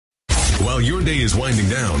while your day is winding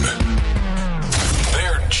down.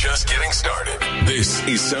 They're just getting started. This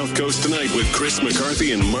is South Coast Tonight with Chris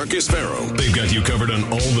McCarthy and Marcus Farrow. They've got you covered on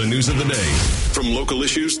all the news of the day, from local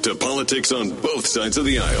issues to politics on both sides of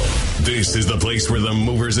the aisle. This is the place where the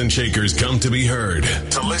movers and shakers come to be heard,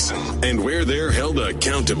 to listen, and where they're held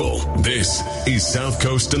accountable. This is South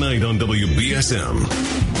Coast Tonight on WBSM.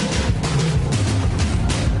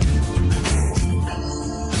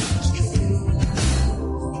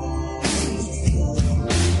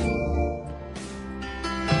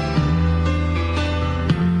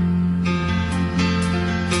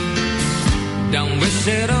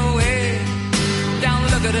 Sit away, don't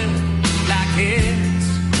look at it like it's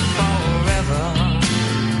forever.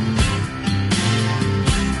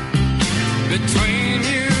 Between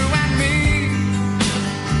you and me,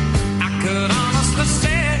 I could honestly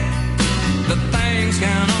say that things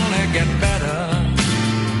can only get better.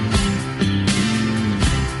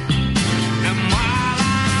 And while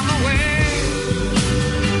I'm away,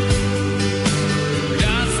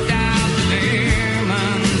 dust out the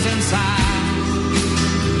demons inside.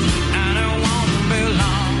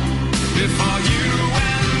 Before you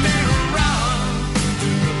and me run,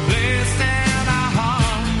 replacing our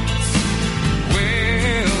hearts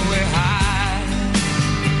where we hide.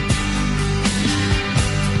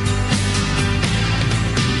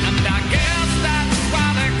 And I guess that's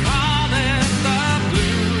why they call it the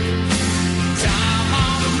blues. Time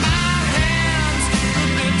on my hands,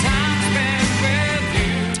 the time spent with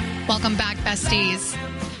you. Welcome back, besties.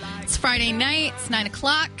 It's Friday night. It's 9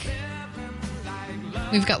 o'clock.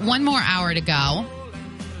 We've got one more hour to go.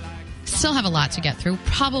 Still have a lot to get through.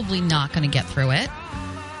 Probably not going to get through it.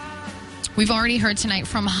 We've already heard tonight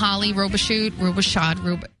from Holly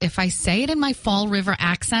Robichaud. If I say it in my Fall River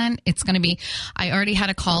accent, it's going to be, I already had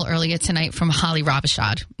a call earlier tonight from Holly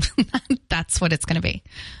Robichaud. That's what it's going to be.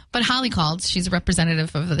 But Holly called. She's a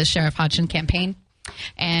representative of the Sheriff Hodgson campaign.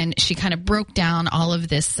 And she kind of broke down all of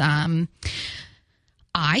this, I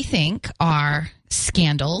think, are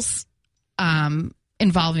scandals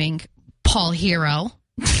involving Paul Hero.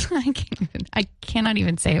 I cannot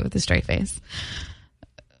even say it with a straight face.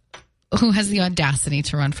 Who has the audacity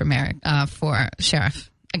to run for mayor, for sheriff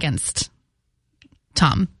against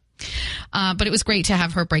Tom. But it was great to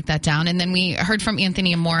have her break that down. And then we heard from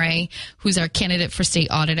Anthony Amore, who's our candidate for state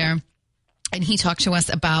auditor. And he talked to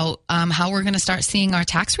us about how we're going to start seeing our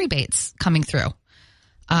tax rebates coming through.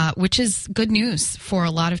 Which is good news for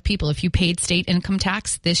a lot of people. If you paid state income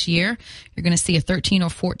tax this year, you're going to see a 13 or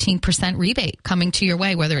 14% rebate coming to your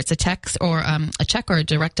way, whether it's a check or a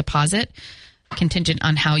direct deposit, contingent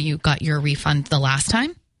on how you got your refund the last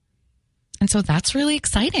time. And so that's really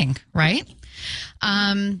exciting, right?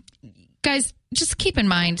 Guys, just keep in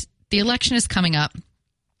mind, the election is coming up.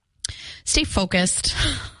 Stay focused.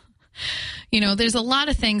 There's a lot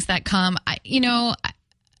of things that come,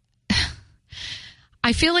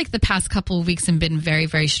 I feel like the past couple of weeks have been very,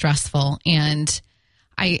 very stressful. And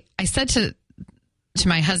I said to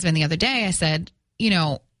my husband the other day, I said,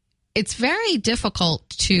 it's very difficult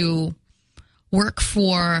to work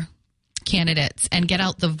for candidates and get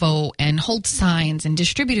out the vote and hold signs and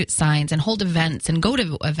distribute signs and hold events and go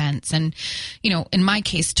to events. And, in my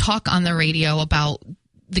case, talk on the radio about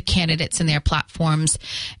the candidates and their platforms.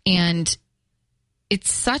 And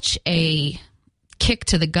it's such a kick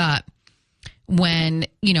to the gut when,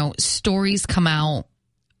 stories come out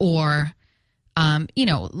or,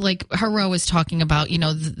 like Hero was talking about,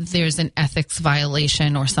 there's an ethics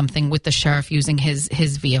violation or something with the sheriff using his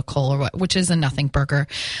vehicle or which is a nothing burger.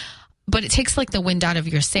 But it takes like the wind out of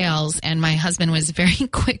your sails. And my husband was very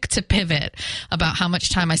quick to pivot about how much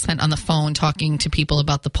time I spent on the phone talking to people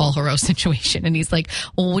about the Paul Hero situation. And he's like,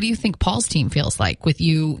 well, what do you think Paul's team feels like with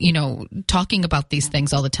you, talking about these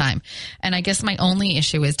things all the time? And I guess my only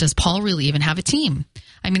issue is, does Paul really even have a team?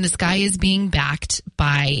 I mean, this guy is being backed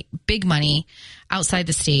by big money outside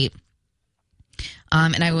the state.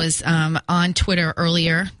 And I was on Twitter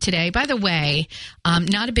earlier today. By the way,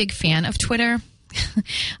 not a big fan of Twitter.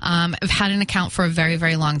 I've had an account for a very,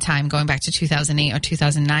 very long time, going back to 2008 or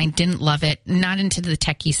 2009. Didn't love it. Not into the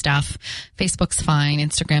techie stuff. Facebook's fine.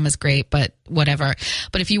 Instagram is great, but whatever.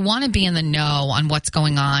 But if you want to be in the know on what's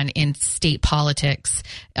going on in state politics,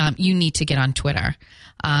 you need to get on Twitter.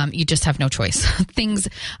 You just have no choice. Things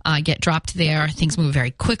get dropped there. Things move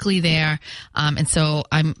very quickly there. And so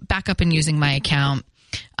I'm back up and using my account.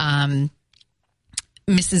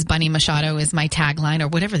 Mrs. Bunny Machado is my tagline, or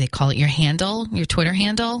whatever they call it, your handle, your Twitter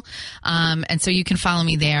handle. And so you can follow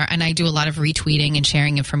me there. And I do a lot of retweeting and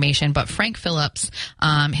sharing information. But Frank Phillips,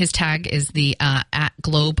 his tag is the at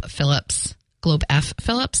Globe F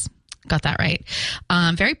Phillips. Got that right.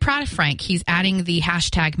 Very proud of Frank. He's adding the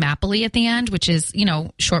hashtag Mapley at the end, which is,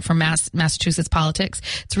 short for Massachusetts politics.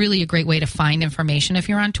 It's really a great way to find information if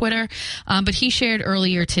you're on Twitter. But he shared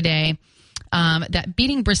earlier today that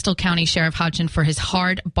beating Bristol County Sheriff Hodgson for his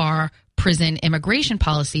hard bar prison immigration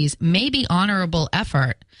policies may be honorable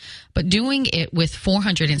effort, but doing it with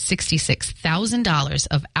 $466,000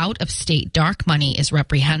 of out-of-state dark money is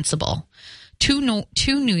reprehensible. Two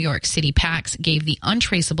New York City PACs gave the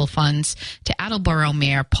untraceable funds to Attleboro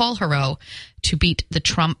Mayor Paul Heroux to beat the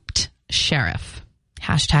Trumped sheriff.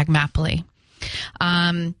 Hashtag Mapley.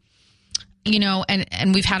 And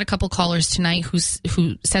we've had a couple callers tonight who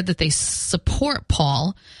said that they support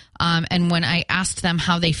Paul. And when I asked them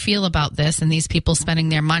how they feel about this and these people spending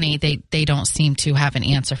their money, they don't seem to have an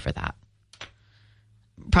answer for that.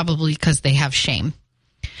 Probably because they have shame.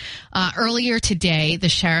 Earlier today, the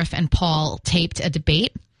sheriff and Paul taped a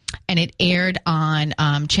debate, and it aired on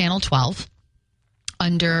Channel 12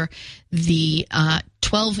 under the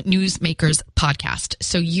 12 Newsmakers podcast.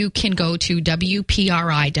 So you can go to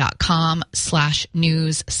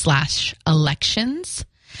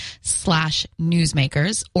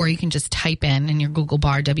WPRI.com/news/elections/newsmakers, or you can just type in your Google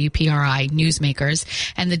bar WPRI Newsmakers,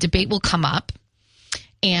 and the debate will come up.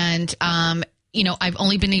 And I've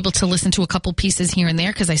only been able to listen to a couple pieces here and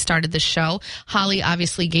there because I started the show. Holly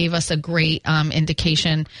obviously gave us a great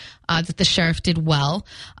indication that the sheriff did well.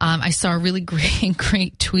 I saw a really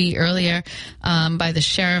great tweet earlier by the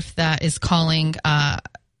sheriff that is calling,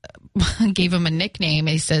 gave him a nickname.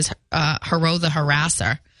 He says, Heroux the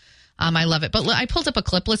Harasser. I love it. But I pulled up a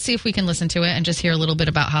clip. Let's see if we can listen to it and just hear a little bit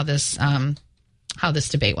about how this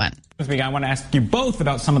debate went. I want to ask you both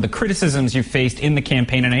about some of the criticisms you faced in the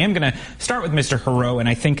campaign, and I am going to start with Mr. Heroux, and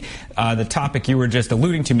I think the topic you were just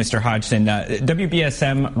alluding to, Mr. Hodgson.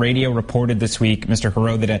 WBSM radio reported this week, Mr.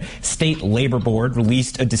 Heroux, that a state labor board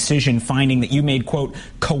released a decision finding that you made, quote,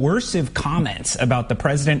 coercive comments about the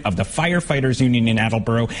president of the firefighters union in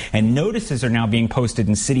Attleboro, and notices are now being posted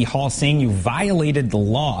in City Hall saying you violated the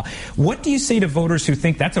law. What do you say to voters who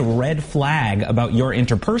think that's a red flag about your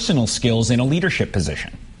interpersonal skills in a leadership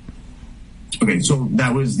position? Okay, so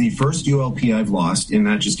that was the first ULP I've lost, and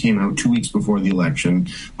that just came out 2 weeks before the election.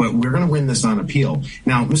 But we're going to win this on appeal.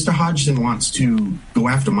 Now, Mr. Hodgson wants to go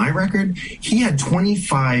after my record. He had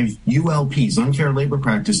 25 ULPs, unfair labor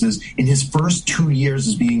practices, in his first 2 years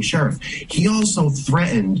as being sheriff. He also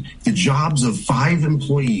threatened the jobs of 5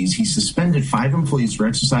 employees. He suspended 5 employees for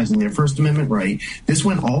exercising their First Amendment right. This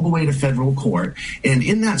went all the way to federal court. And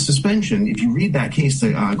in that suspension, if you read that case, the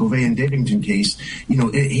Govey and Davington case,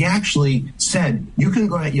 he actually said, you can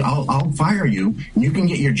go ahead, I'll fire you and you can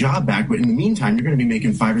get your job back, but in the meantime you're going to be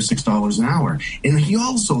making $5 or $6 an hour. And he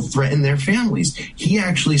also threatened their families. He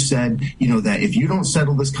actually said, that if you don't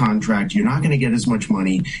settle this contract, you're not going to get as much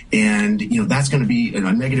money, and that's going to be a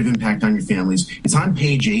negative impact on your families. It's on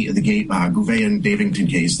page 8 of the Govey and Davington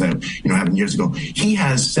case that happened years ago. He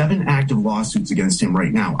has 7 active lawsuits against him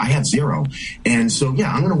right now. I have 0, and so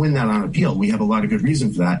I'm going to win that on appeal. We have a lot of good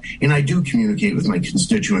reason for that, and I do communicate with my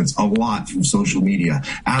constituents a lot through social media.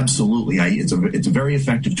 Absolutely. It's a very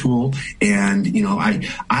effective tool. And,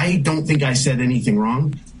 I don't think I said anything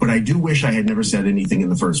wrong, but I do wish I had never said anything in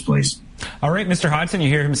the first place. All right, Mr. Hodgson, you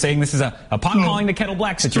hear him saying this is a pot calling the kettle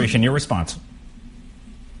black situation. Your response?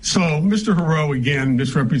 So, Mr. Heroux, again,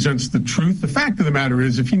 misrepresents the truth. The fact of the matter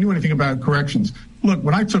is, if you knew anything about corrections, look,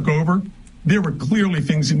 when I took over, there were clearly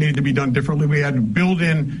things that needed to be done differently. We had to build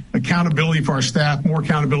in accountability for our staff, more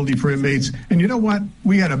accountability for inmates. And you know what?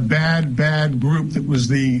 We had a bad group that was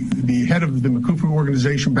the head of the McCoofrey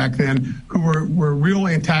organization back then, who were real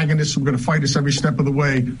antagonists who were going to fight us every step of the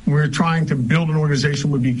way. We were trying to build an organization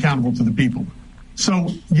that would be accountable to the people. So,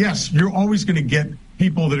 yes, you're always going to get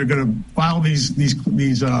people that are going to file these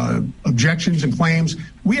objections and claims.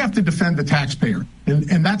 We have to defend the taxpayer,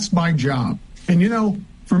 and that's my job. And,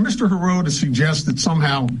 for Mr. Heroux to suggest that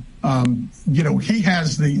somehow, he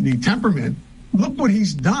has the temperament, look what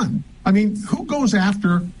he's done. I mean, who goes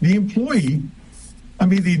after the employee? I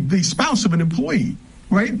mean, the spouse of an employee,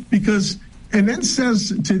 right? And then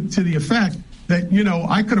says to the effect that,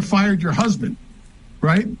 I could have fired your husband,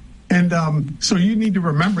 right? And so you need to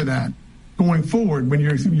remember that going forward when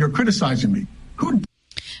you're criticizing me.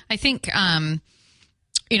 I think,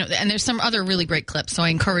 and there's some other really great clips, so I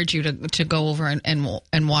encourage you to go over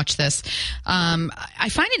and watch this. I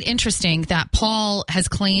find it interesting that Paul has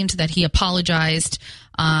claimed that he apologized.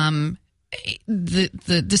 The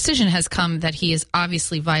decision has come that he has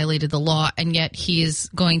obviously violated the law, and yet he is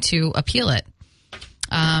going to appeal it.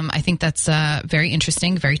 I think that's very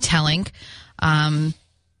interesting, very telling. And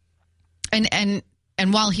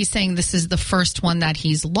And while he's saying this is the first one that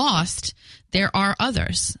he's lost, there are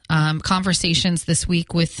others. Conversations this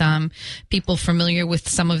week with people familiar with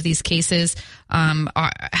some of these cases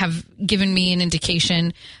have given me an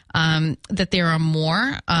indication that there are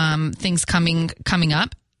more things coming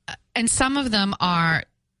up. And some of them are,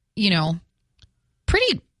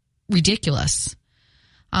 pretty ridiculous.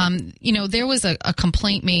 There was a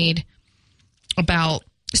complaint made about.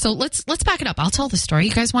 So let's back it up. I'll tell the story.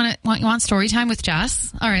 You guys want story time with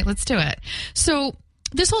Jess? All right, let's do it. So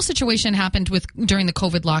this whole situation happened during the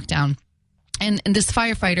COVID lockdown, and this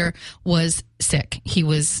firefighter was sick. It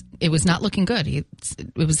was not looking good. It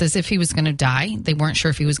was as if he was going to die. They weren't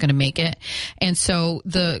sure if he was going to make it. And so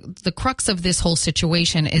the crux of this whole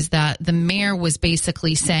situation is that the mayor was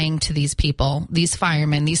basically saying to these people, these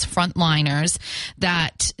firemen, these frontliners,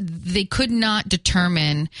 that they could not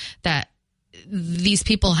determine that these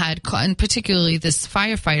people had, and particularly this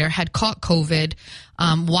firefighter, had caught COVID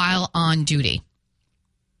while on duty.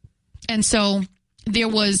 And so there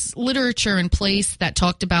was literature in place that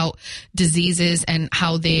talked about diseases and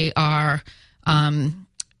how they are,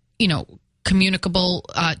 communicable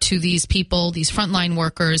to these people, these frontline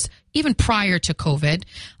workers, even prior to COVID.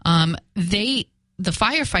 The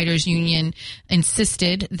firefighters union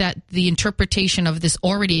insisted that the interpretation of this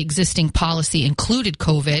already existing policy included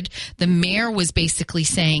COVID. The mayor was basically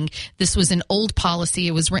saying this was an old policy.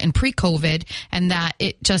 It was written pre-COVID and that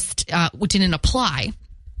it just didn't apply.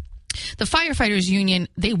 The firefighters union,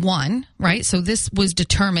 they won, right? So this was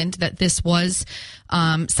determined that this was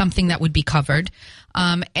something that would be covered.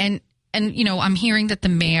 And I'm hearing that the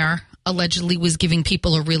mayor allegedly was giving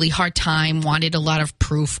people a really hard time, wanted a lot of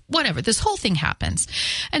proof, whatever. This whole thing happens.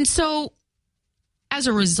 And so as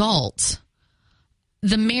a result,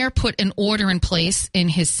 the mayor put an order in place in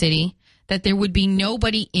his city that there would be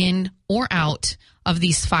nobody in or out of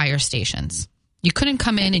these fire stations. You couldn't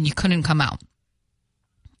come in and you couldn't come out.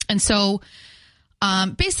 And so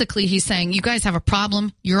basically he's saying, you guys have a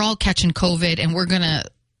problem. You're all catching COVID and we're going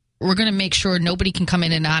to make sure nobody can come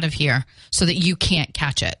in and out of here so that you can't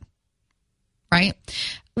catch it. Right?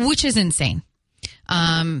 Which is insane.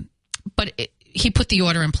 But he put the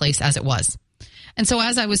order in place as it was. And so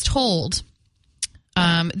as I was told,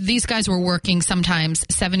 these guys were working sometimes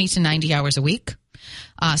 70 to 90 hours a week.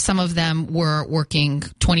 Some of them were working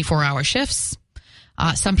 24-hour shifts.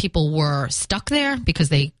 Some people were stuck there because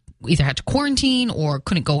they either had to quarantine or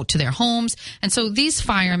couldn't go to their homes. And so these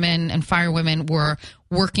firemen and firewomen were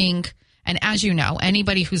working. And as you know,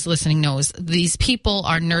 anybody who's listening knows these people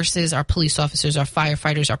are nurses, are police officers, are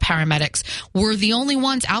firefighters, are paramedics. We're the only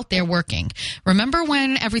ones out there working. Remember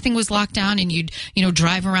when everything was locked down and you'd,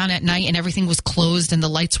 drive around at night and everything was closed and the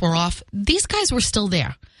lights were off? These guys were still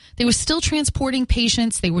there. They were still transporting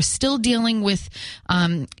patients. They were still dealing with,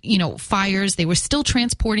 fires. They were still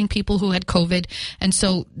transporting people who had COVID. And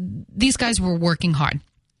so these guys were working hard.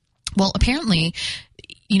 Well, apparently,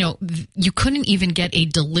 you couldn't even get a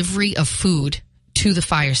delivery of food to the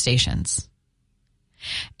fire stations.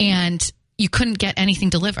 And you couldn't get anything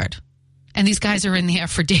delivered. And these guys are in there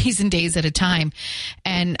for days and days at a time.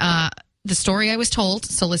 And the story I was told,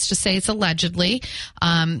 so let's just say it's allegedly,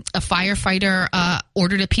 a firefighter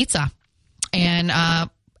ordered a pizza and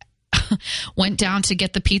went down to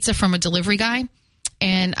get the pizza from a delivery guy.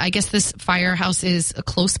 And I guess this firehouse is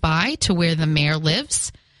close by to where the mayor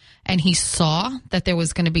lives. And he saw that there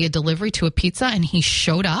was going to be a delivery to a pizza, and he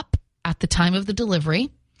showed up at the time of the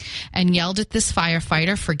delivery and yelled at this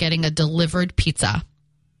firefighter for getting a delivered pizza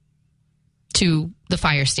to the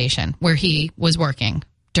fire station where he was working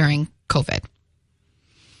during COVID.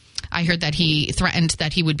 I heard that he threatened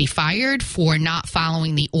that he would be fired for not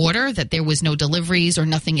following the order, that there was no deliveries or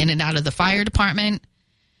nothing in and out of the fire department.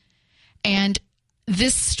 And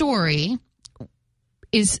this story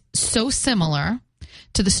is so similar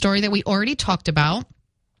to the story that we already talked about,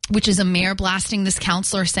 which is a mayor blasting this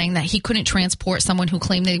counselor saying that he couldn't transport someone who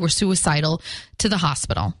claimed they were suicidal to the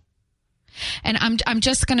hospital. And I'm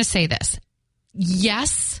just going to say this.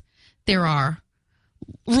 Yes, there are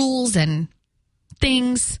rules and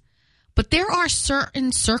things, but there are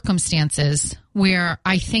certain circumstances where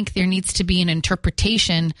I think there needs to be an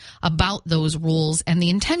interpretation about those rules and the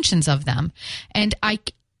intentions of them. And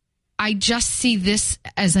I just see this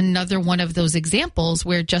as another one of those examples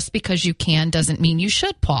where just because you can doesn't mean you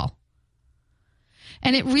should, Paul.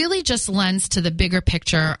 And it really just lends to the bigger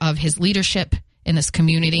picture of his leadership in this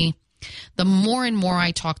community. The more and more I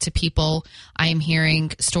talk to people, I am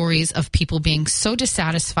hearing stories of people being so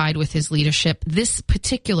dissatisfied with his leadership. This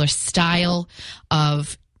particular style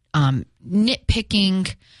of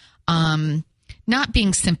nitpicking, not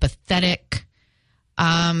being sympathetic,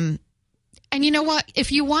 And you know what?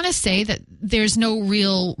 If you want to say that there's no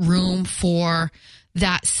real room for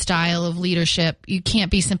that style of leadership, you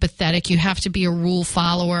can't be sympathetic, you have to be a rule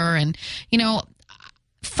follower, and,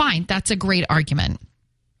 fine, that's a great argument.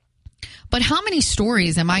 But how many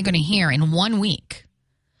stories am I going to hear in 1 week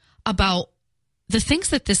about the things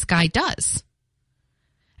that this guy does?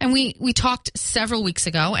 And we talked several weeks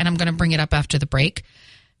ago, and I'm going to bring it up after the break,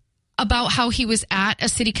 about how he was at a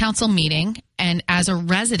city council meeting and as a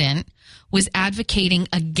resident was advocating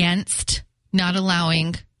against not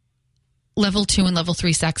allowing level 2 and level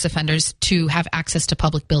 3 sex offenders to have access to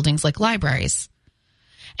public buildings like libraries.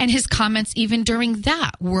 And his comments even during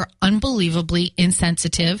that were unbelievably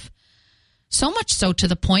insensitive. So much so to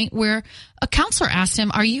the point where a counselor asked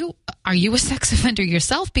him, are you a sex offender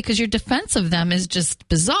yourself? Because your defense of them is just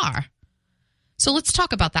bizarre. So let's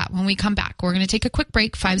talk about that when we come back. We're going to take a quick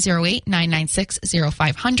break,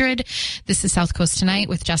 508-996-0500. This is South Coast Tonight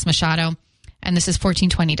with Jess Machado, and this is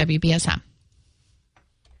 1420 WBSM.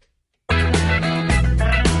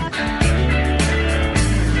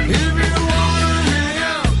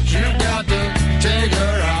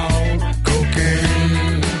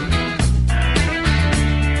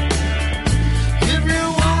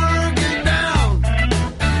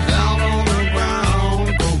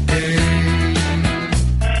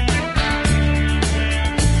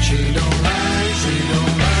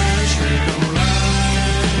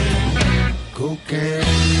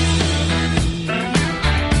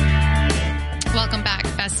 Welcome back,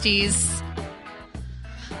 besties.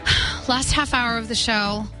 Last half hour of the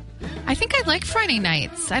show. I think I like Friday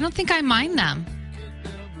nights. I don't think I mind them.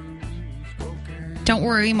 Don't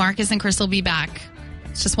worry, Marcus and Chris will be back.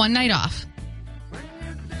 It's just one night off.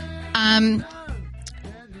 I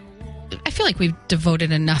feel like we've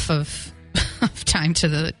devoted enough of time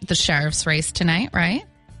to the sheriff's race tonight, right?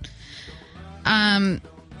 I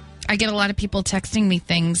get a lot of people texting me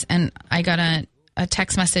things, and I got a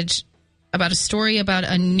text message about a story about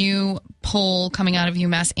a new poll coming out of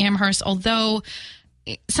UMass Amherst, although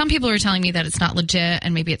some people are telling me that it's not legit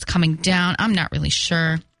and maybe it's coming down. I'm not really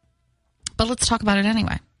sure, but let's talk about it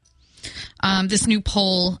anyway. This new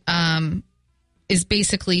poll is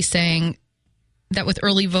basically saying that with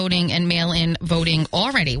early voting and mail-in voting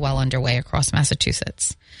already well underway across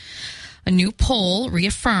Massachusetts, a new poll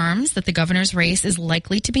reaffirms that the governor's race is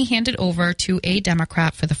likely to be handed over to a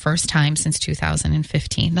Democrat for the first time since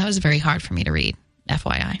 2015. That was very hard for me to read,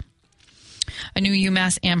 FYI. A new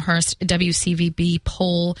UMass Amherst WCVB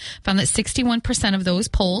poll found that 61% of those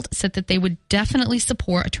polled said that they would definitely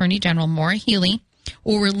support Attorney General Maura Healey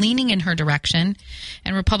or were leaning in her direction.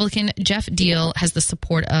 And Republican Jeff Deal has the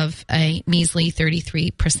support of a measly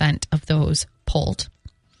 33% of those polled.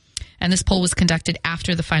 And this poll was conducted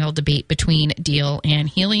after the final debate between Deal and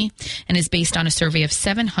Healey and is based on a survey of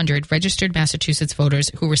 700 registered Massachusetts voters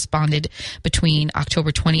who responded between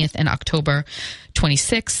October 20th and October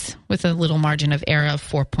 26th with a little margin of error of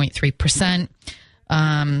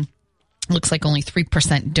 4.3%. Looks like only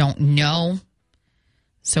 3% don't know.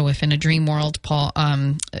 So if in a dream world,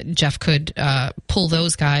 Jeff could pull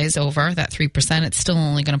those guys over, that 3%, it's still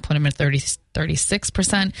only going to put him at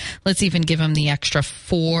 36%. Let's even give him the extra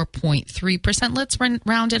 4.3%. Let's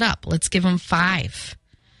round it up. Let's give him 5.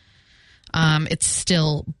 It's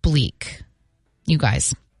still bleak, you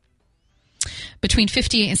guys. Between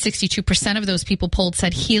 58 and 62% of those people polled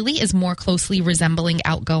said Healey is more closely resembling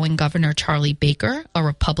outgoing Governor Charlie Baker, a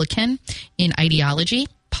Republican, in ideology,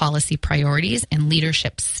 policy priorities, and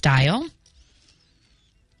leadership style.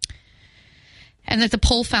 And that the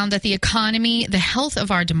poll found that the economy, the health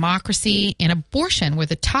of our democracy, and abortion were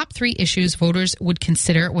the top 3 issues voters would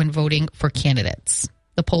consider when voting for candidates.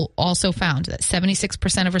 The poll also found that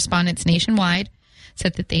 76% of respondents nationwide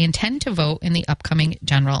said that they intend to vote in the upcoming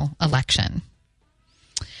general election.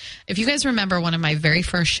 If you guys remember one of my very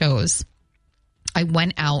first shows, I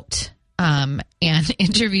went out and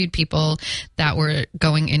interviewed people that were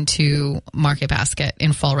going into Market Basket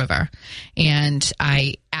in Fall River. And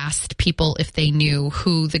I asked people if they knew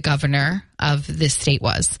who the governor of this state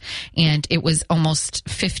was. And it was almost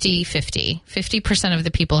 50-50. 50% of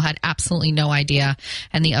the people had absolutely no idea.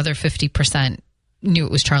 And the other 50% knew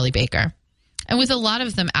it was Charlie Baker. And with a lot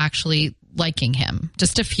of them actually liking him.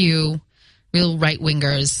 Just a few real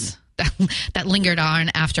right-wingers that lingered on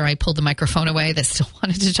after I pulled the microphone away that still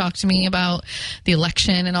wanted to talk to me about the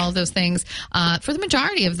election and all of those things. For the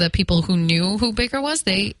majority of the people who knew who Baker was,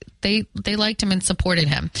 they liked him and supported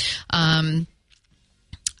him.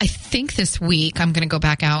 I think this week I'm going to go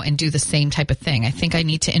back out and do the same type of thing. I think I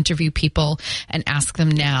need to interview people and ask them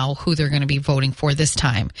now who they're going to be voting for this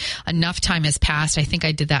time. Enough time has passed. I think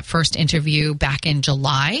I did that first interview back in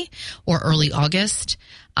July or early August.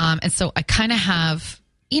 And so I kind of have,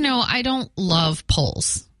 I don't love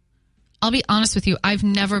polls. I'll be honest with you. I've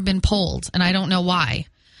never been polled, and I don't know why.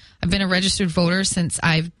 I've been a registered voter since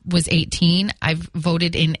I was 18. I've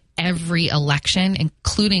voted in every election,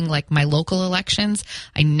 including like my local elections.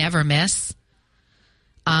 I never miss.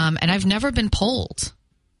 And I've never been polled.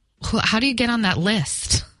 How do you get on that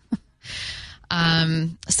list?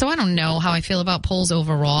 So I don't know how I feel about polls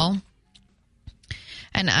overall.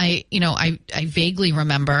 And I vaguely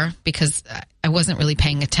remember, because I wasn't really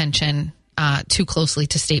paying attention too closely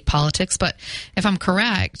to state politics. But if I'm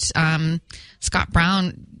correct, Scott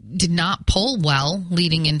Brown did not poll well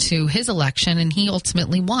leading into his election, and he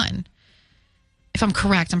ultimately won. If I'm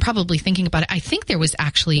correct, I'm probably thinking about it. I think there was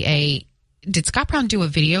actually did Scott Brown do a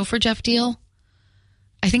video for Jeff Deal?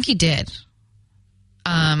 I think he did.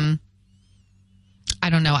 I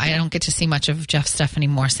don't know. I don't get to see much of Jeff's stuff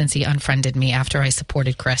anymore since he unfriended me after I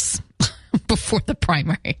supported Chris before the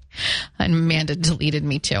primary. And Amanda deleted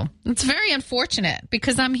me too. It's very unfortunate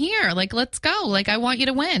because I'm here. Like, let's go. Like, I want you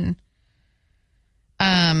to win.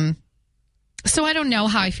 So I don't know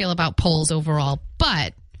how I feel about polls overall,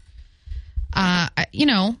 but,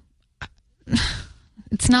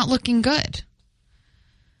 it's not looking good.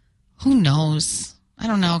 Who knows? I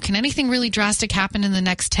don't know. Can anything really drastic happen in the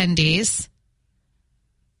next 10 days?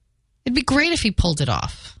 It'd be great if he pulled it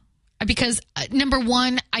off. Because, number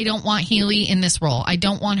one, I don't want Healy in this role. I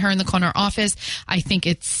don't want her in the corner office. I think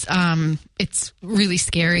it's really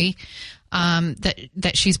scary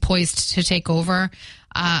that she's poised to take over.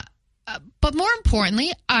 But more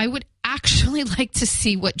importantly, I would actually like to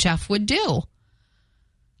see what Jeff would do.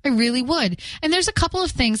 I really would. And there's a couple of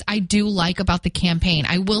things I do like about the campaign.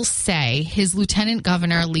 I will say his lieutenant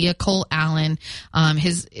governor, Leah Cole Allen,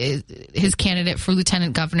 his candidate for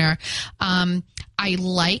lieutenant governor, I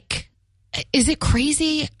like. Is it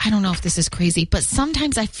crazy? I don't know if this is crazy, but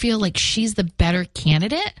sometimes I feel like she's the better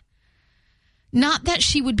candidate. Not that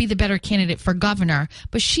she would be the better candidate for governor,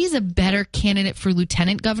 but she's a better candidate for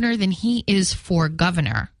lieutenant governor than he is for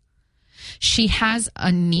governor. She has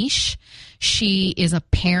a niche. She is a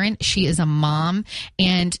parent. She is a mom.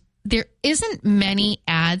 And there isn't many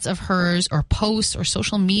ads of hers or posts or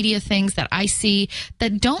social media things that I see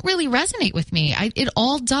that don't really resonate with me. It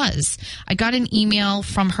all does. I got an email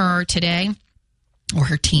from her today, or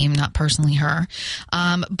her team, not personally her.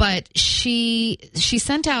 But she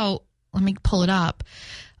sent out, let me pull it up.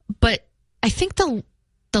 But I think the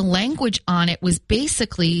language on it was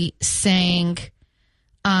basically saying,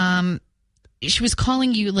 she was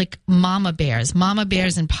calling you like mama bears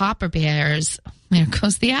and papa bears. There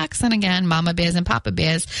goes the accent again. Mama bears and papa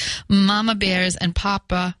bears, mama bears and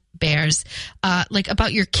papa bears, like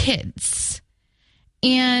about your kids.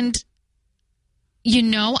 And,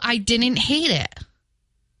 I didn't hate it.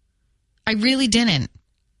 I really didn't.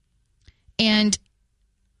 And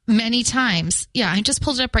many times, I just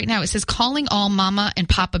pulled it up right now. It says, calling all mama and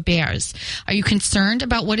papa bears. Are you concerned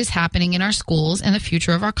about what is happening in our schools and the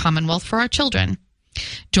future of our Commonwealth for our children?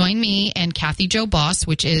 Join me and Kathy Jo Boss,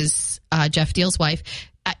 which is Jeff Deal's wife.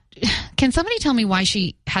 Can somebody tell me why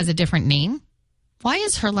she has a different name? Why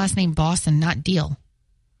is her last name Boss and not Deal?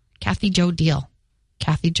 Kathy Jo Deal.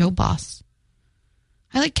 Kathy Jo Boss.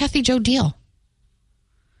 I like Kathy Jo Deal.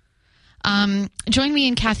 Join me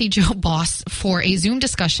and Kathy Jo Boss for a Zoom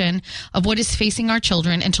discussion of what is facing our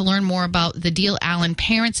children and to learn more about the Deal Allen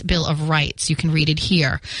Parents' Bill of Rights. You can read it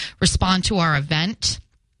here. Respond to our event.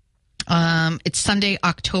 It's Sunday,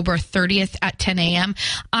 October 30th at 10 a.m.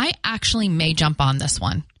 I actually may jump on this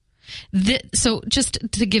one. So just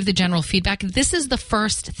to give the general feedback, this is the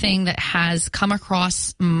first thing that has come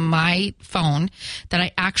across my phone that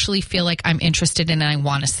I actually feel like I'm interested in and I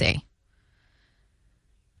want to see.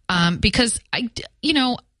 Because I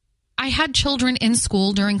had children in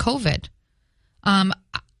school during COVID. I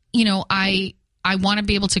want to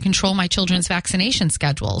be able to control my children's vaccination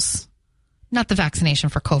schedules. Not the vaccination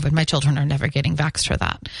for COVID. My children are never getting vaxxed for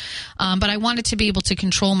that. But I wanted to be able to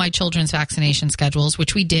control my children's vaccination schedules,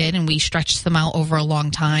 which we did, and we stretched them out over a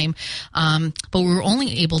long time. But we were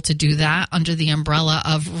only able to do that under the umbrella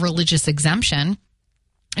of religious exemption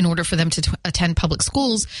in order for them to attend public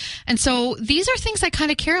schools. And so these are things I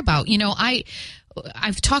kind of care about.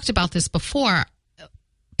 I've talked about this before.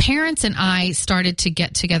 Parents and I started to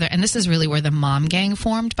get together, and this is really where the mom gang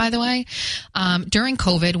formed, by the way, during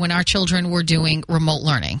COVID when our children were doing remote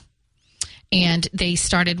learning. And they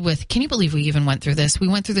started with, can you believe we even went through this? We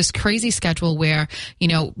went through this crazy schedule where,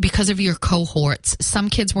 because of your cohorts, some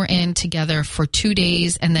kids were in together for 2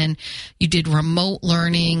 days, and then you did remote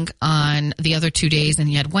learning on the other 2 days,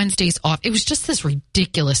 and you had Wednesdays off. It was just this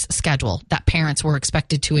ridiculous schedule that parents were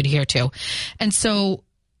expected to adhere to. And so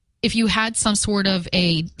if you had some sort of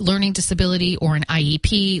a learning disability or an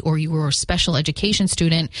IEP, or you were a special education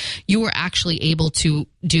student, you were actually able to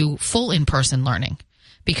do full in-person learning,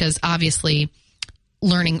 because obviously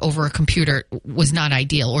learning over a computer was not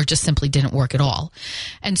ideal or just simply didn't work at all.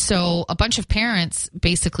 And so a bunch of parents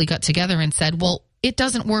basically got together and said, well, it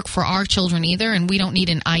doesn't work for our children either, and we don't need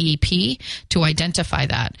an IEP to identify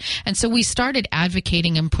that. And so we started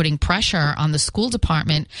advocating and putting pressure on the school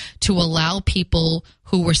department to allow people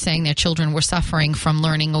who were saying their children were suffering from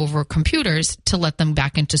learning over computers to let them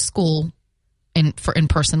back into school for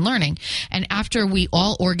in-person learning. And after we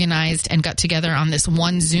all organized and got together on this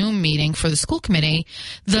one Zoom meeting for the school committee,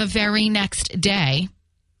 the very next day,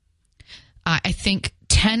 I think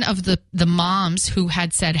 10 of the moms who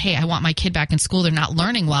had said, hey, I want my kid back in school, they're not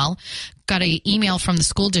learning well, got an email from the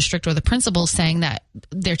school district or the principal saying that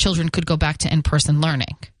their children could go back to in-person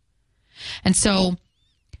learning. And so,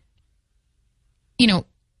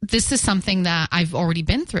 this is something that I've already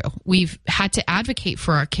been through. We've had to advocate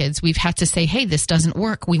for our kids. We've had to say, hey, this doesn't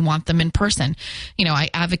work. We want them in person. I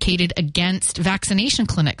advocated against vaccination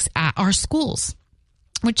clinics at our schools,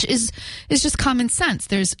 which is just common sense.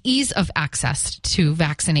 There's ease of access to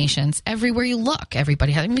vaccinations everywhere you look.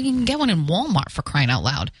 Everybody has. You can get one in Walmart, for crying out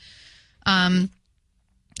loud.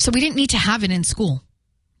 So we didn't need to have it in school,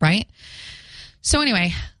 right? So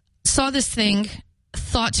anyway, saw this thing,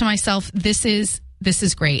 thought to myself, this is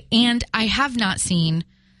great. And I have not seen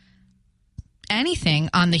anything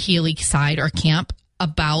on the Healy side or camp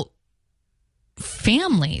about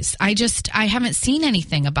families. I haven't seen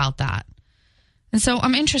anything about that. And so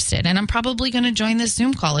I'm interested, and I'm probably going to join this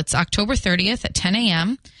Zoom call. It's October 30th at 10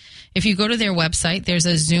 a.m. If you go to their website, there's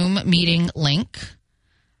a Zoom meeting link,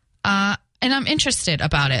 and I'm interested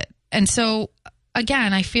about it. And so,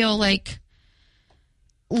 again, I feel like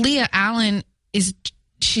Leah Allen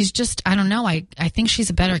she's just, I don't know, I think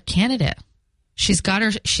she's a better candidate. She's got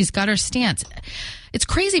her stance. It's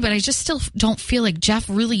crazy, but I just still don't feel like Jeff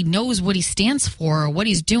really knows what he stands for or what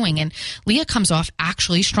he's doing. And Leah comes off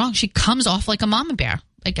actually strong. She comes off like a mama bear.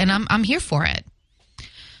 And I'm here for it.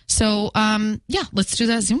 So, let's do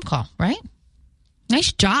that Zoom call, right?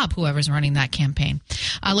 Nice job, whoever's running that campaign.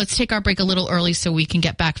 Let's take our break a little early so we can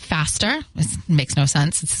get back faster. It makes no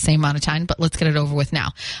sense. It's the same amount of time, but let's get it over with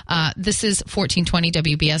now. This is 1420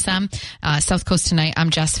 WBSM, South Coast Tonight. I'm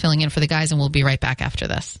Jess filling in for the guys, and we'll be right back after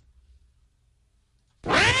this.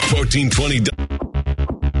 1420.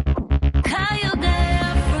 Call your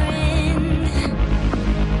girlfriend.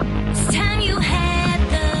 It's time you had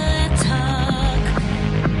the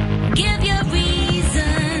talk. Give your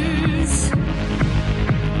reasons.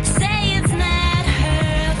 Say it's not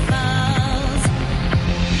her fault.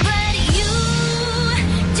 But you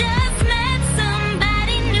just met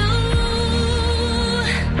somebody new.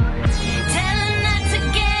 Tell her not to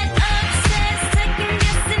get upset, second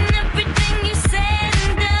guessing everything you said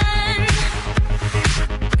and done.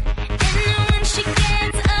 And when she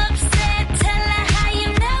gets upset, tell her how you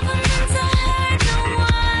never meant to hurt no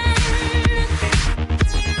one.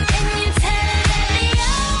 And you tell her that the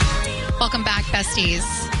only Welcome back, besties.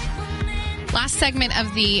 Last segment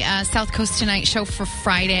of the South Coast Tonight show for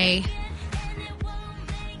Friday.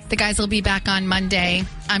 The guys will be back on Monday.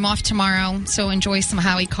 I'm off tomorrow, so enjoy some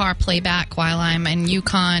Howie Carr playback while I'm in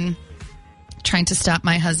Yukon, trying to stop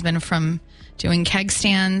my husband from doing keg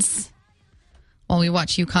stands while we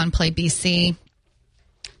watch Yukon play BC.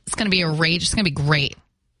 It's going to be a rage. It's going to be great.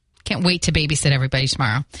 Can't wait to babysit everybody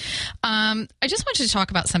tomorrow. I just wanted to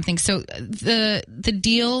talk about something. So the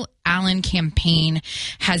Deal Allen campaign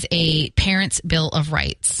has a Parents' Bill of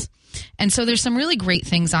Rights. And so there's some really great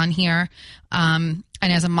things on here. And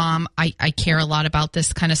as a mom, I care a lot about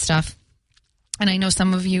this kind of stuff. And I know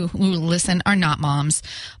some of you who listen are not moms,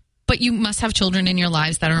 but you must have children in your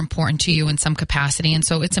lives that are important to you in some capacity. And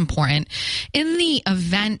so it's important. In the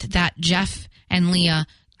event that Jeff and Leah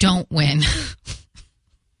don't win,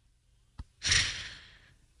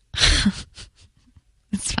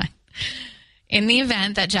 it's fine. In the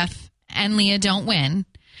event that Jeff and Leah don't win,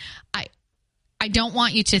 I don't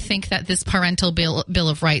want you to think that this parental bill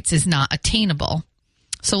of rights is not attainable.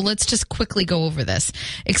 So let's just quickly go over this.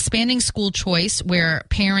 Expanding school choice, where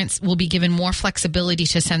parents will be given more flexibility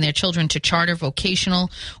to send their children to charter,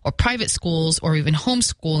 vocational, or private schools, or even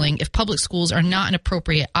homeschooling if public schools are not an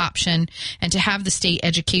appropriate option, and to have the state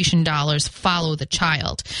education dollars follow the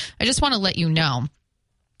child. I just want to let you know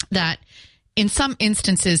that in some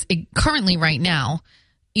instances, currently right now,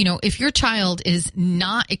 if your child is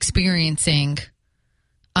not experiencing,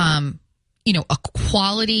 a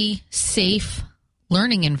quality, safe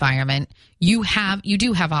learning environment, you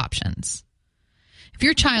do have options. If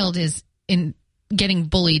your child is getting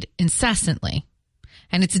bullied incessantly,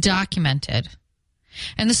 and it's documented,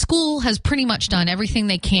 and the school has pretty much done everything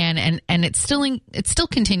they can, and it's still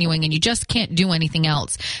continuing, and you just can't do anything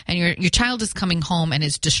else, and your child is coming home and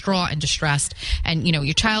is distraught and distressed, and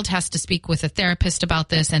your child has to speak with a therapist about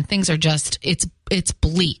this, and things are just it's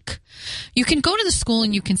bleak. You can go to the school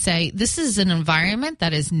and you can say, this is an environment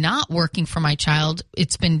that is not working for my child.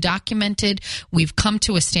 It's been documented. We've come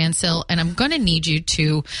to a standstill, and I'm going to need you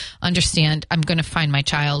to understand I'm going to find my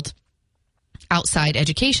child outside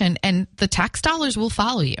education, and the tax dollars will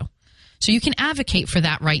follow you. So you can advocate for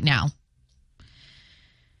that right now.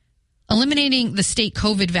 Eliminating the state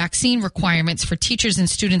COVID vaccine requirements for teachers and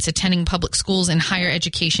students attending public schools and higher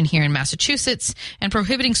education here in Massachusetts, and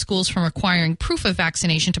prohibiting schools from requiring proof of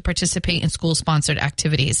vaccination to participate in school-sponsored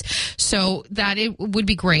activities. So that it would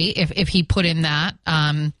be great if he put in that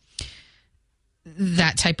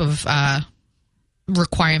type of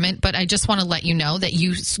requirement, but I just want to let you know that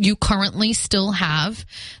you currently still have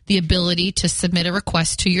the ability to submit a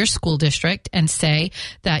request to your school district and say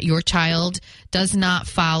that your child does not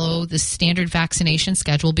follow the standard vaccination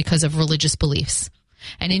schedule because of religious beliefs.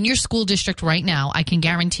 And in your school district right now, I can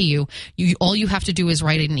guarantee you all you have to do is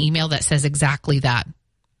write an email that says exactly that.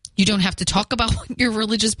 You don't have to talk about what your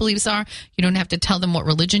religious beliefs are. You don't have to tell them what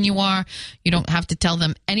religion you are. You don't have to tell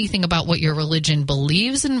them anything about what your religion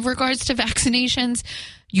believes in regards to vaccinations.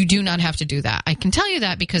 You do not have to do that. I can tell you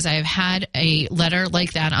that because I have had a letter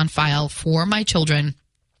like that on file for my children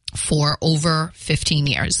for over 15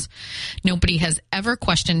 years. Nobody has ever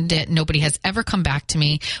questioned it. Nobody has ever come back to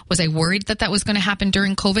me. Was I worried that was going to happen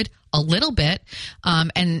during COVID? A little bit.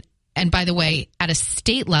 And by the way, at a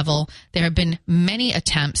state level, there have been many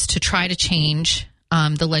attempts to try to change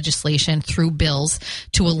the legislation through bills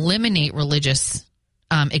to eliminate religious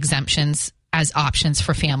exemptions as options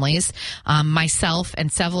for families. Myself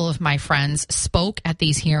and several of my friends spoke at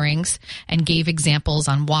these hearings and gave examples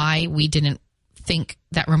on why we didn't think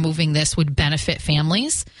that removing this would benefit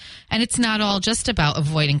families. And it's not all just about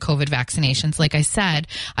avoiding COVID vaccinations. Like I said,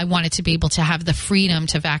 I wanted to be able to have the freedom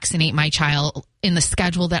to vaccinate my child in the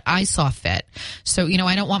schedule that I saw fit. So,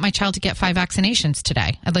 I don't want my child to get 5 vaccinations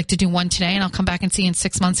today. I'd like to do one today, and I'll come back and see you in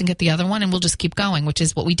 6 months and get the other one, and we'll just keep going, which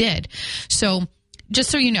is what we did. So just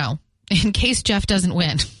so you know, in case Jeff doesn't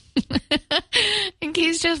win, in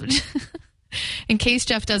case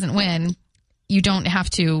Jeff doesn't win, you don't have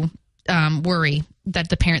to worry that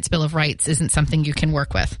the Parents' Bill of Rights isn't something you can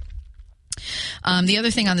work with. The other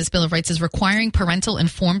thing on this Bill of Rights is requiring parental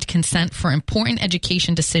informed consent for important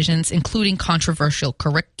education decisions, including controversial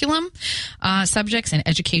curriculum subjects and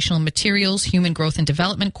educational materials, human growth and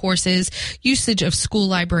development courses, usage of school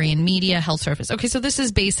library and media, health service. Okay, so this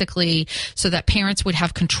is basically so that parents would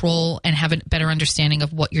have control and have a better understanding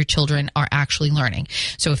of what your children are actually learning.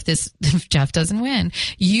 So if Jeff doesn't win,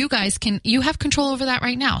 you have control over that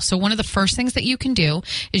right now. So one of the first things that you can do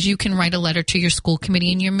is you can write a letter to your school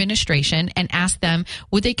committee and your administration and ask them,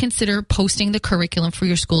 would they consider posting the curriculum for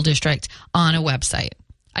your school district on a website?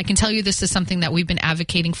 I can tell you this is something that we've been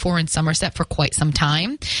advocating for in Somerset for quite some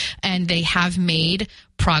time, and they have made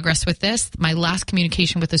progress with this. My last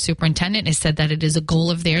communication with the superintendent has said that it is a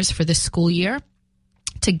goal of theirs for this school year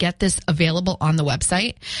to get this available on the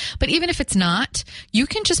website. But even if it's not, you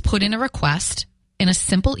can just put in a request in a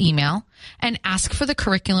simple email and ask for the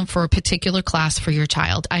curriculum for a particular class for your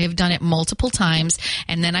child. I have done it multiple times,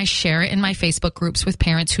 and then I share it in my Facebook groups with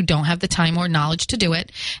parents who don't have the time or knowledge to do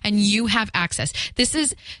it, and you have access. This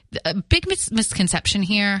is a big misconception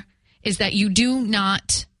here, is that you do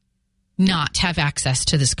not have access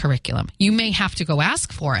to this curriculum. You may have to go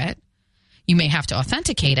ask for it. You may have to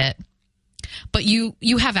authenticate it, but you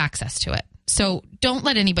have access to it. So don't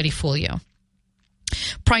let anybody fool you.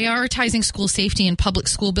 Prioritizing school safety in public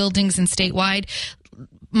school buildings and statewide.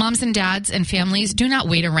 Moms and dads and families, do not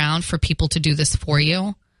wait around for people to do this for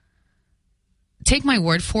you. Take my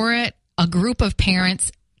word for it. A group of parents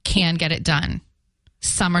can get it done.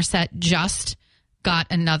 Somerset just got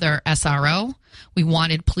another SRO. We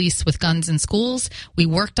wanted police with guns in schools. We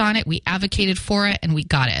worked on it. We advocated for it, and we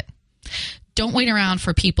got it. Don't wait around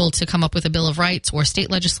for people to come up with a Bill of Rights or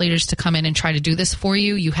state legislators to come in and try to do this for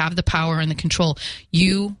you. You have the power and the control.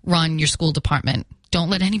 You run your school department. Don't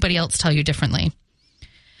let anybody else tell you differently.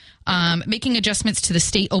 Making adjustments to the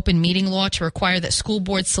state open meeting law to require that school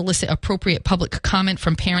boards solicit appropriate public comment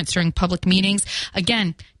from parents during public meetings.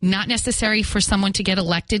 Again, not necessary for someone to get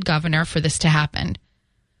elected governor for this to happen.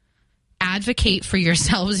 Advocate for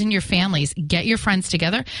yourselves and your families. Get your friends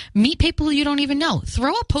together. Meet people you don't even know.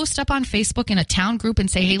 Throw a post up on Facebook in a town group and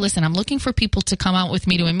say, hey, listen, I'm looking for people to come out with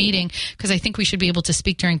me to a meeting because I think we should be able to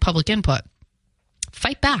speak during public input.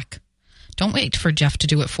 Fight back. Don't wait for Jeff to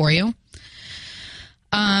do it for you.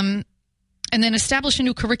 And then establish a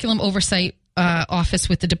new curriculum oversight office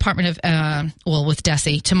with the Department of, with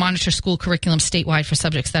DESE to monitor school curriculum statewide for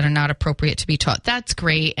subjects that are not appropriate to be taught. That's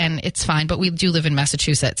great, and it's fine, but we do live in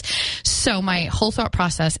Massachusetts. So my whole thought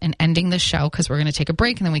process in ending this show, because we're going to take a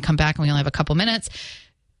break and then we come back and we only have a couple minutes.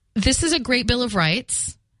 This is a great Bill of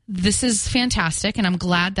Rights. This is fantastic, and I'm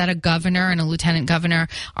glad that a governor and a lieutenant governor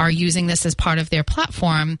are using this as part of their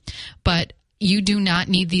platform, but you do not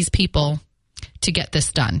need these people to get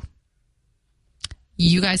this done.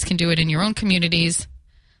 You guys can do it in your own communities.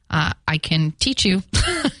 I can teach you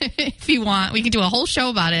if you want. We can do a whole show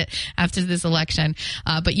about it after this election.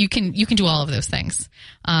 But you can do all of those things.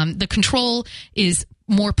 The control is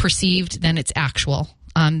more perceived than it's actual.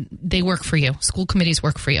 They work for you. School committees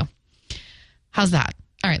work for you. How's that?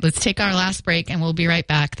 All right, let's take our last break, and we'll be right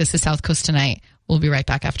back. This is South Coast Tonight. We'll be right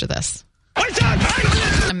back after this.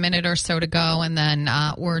 A minute or so to go, and then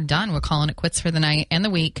we're done. We're calling it quits for the night and the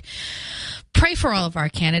week. Pray for all of our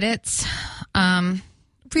candidates.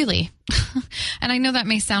 Really. And I know that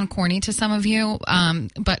may sound corny to some of you,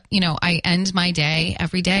 but, I end my day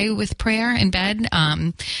every day with prayer in bed,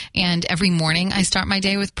 and every morning I start my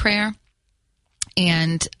day with prayer.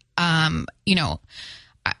 And, I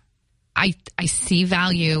see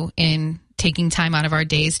value in taking time out of our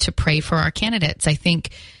days to pray for our candidates. I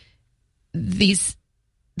think these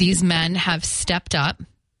men have stepped up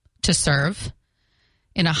to serve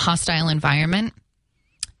in a hostile environment,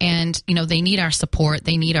 and they need our support.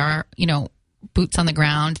 They need our boots on the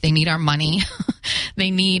ground. They need our money.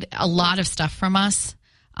 They need a lot of stuff from us,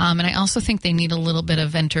 and I also think they need a little bit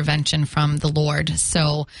of intervention from the Lord.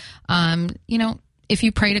 So if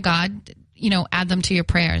you pray to God, add them to your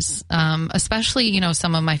prayers, especially,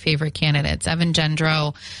 some of my favorite candidates, Evan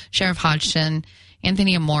Gendro, Sheriff Hodgson,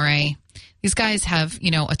 Anthony Amore. These guys have,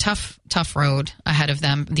 a tough road ahead of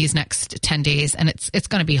them these next 10 days, and it's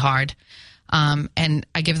going to be hard. And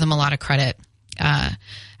I give them a lot of credit.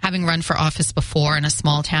 Having run for office before in a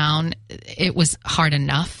small town, it was hard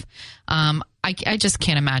enough. I just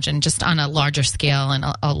can't imagine, just on a larger scale and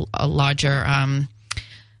a larger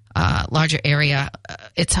area.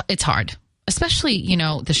 It's hard. Especially,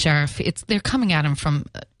 the sheriff, they're coming at him from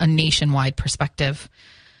a nationwide perspective.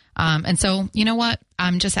 And so, you know what?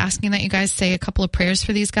 I'm just asking that you guys say a couple of prayers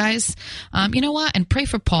for these guys. You know what? And pray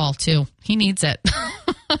for Paul, too. He needs it.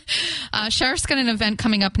 Sheriff's got an event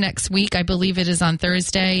coming up next week. I believe it is on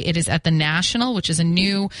Thursday. It is at the National, which is a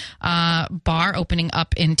new bar opening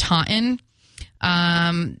up in Taunton.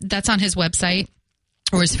 That's on his website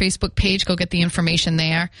or his Facebook page. Go get the information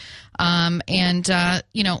there. And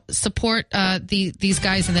support these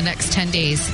guys in the next 10 days.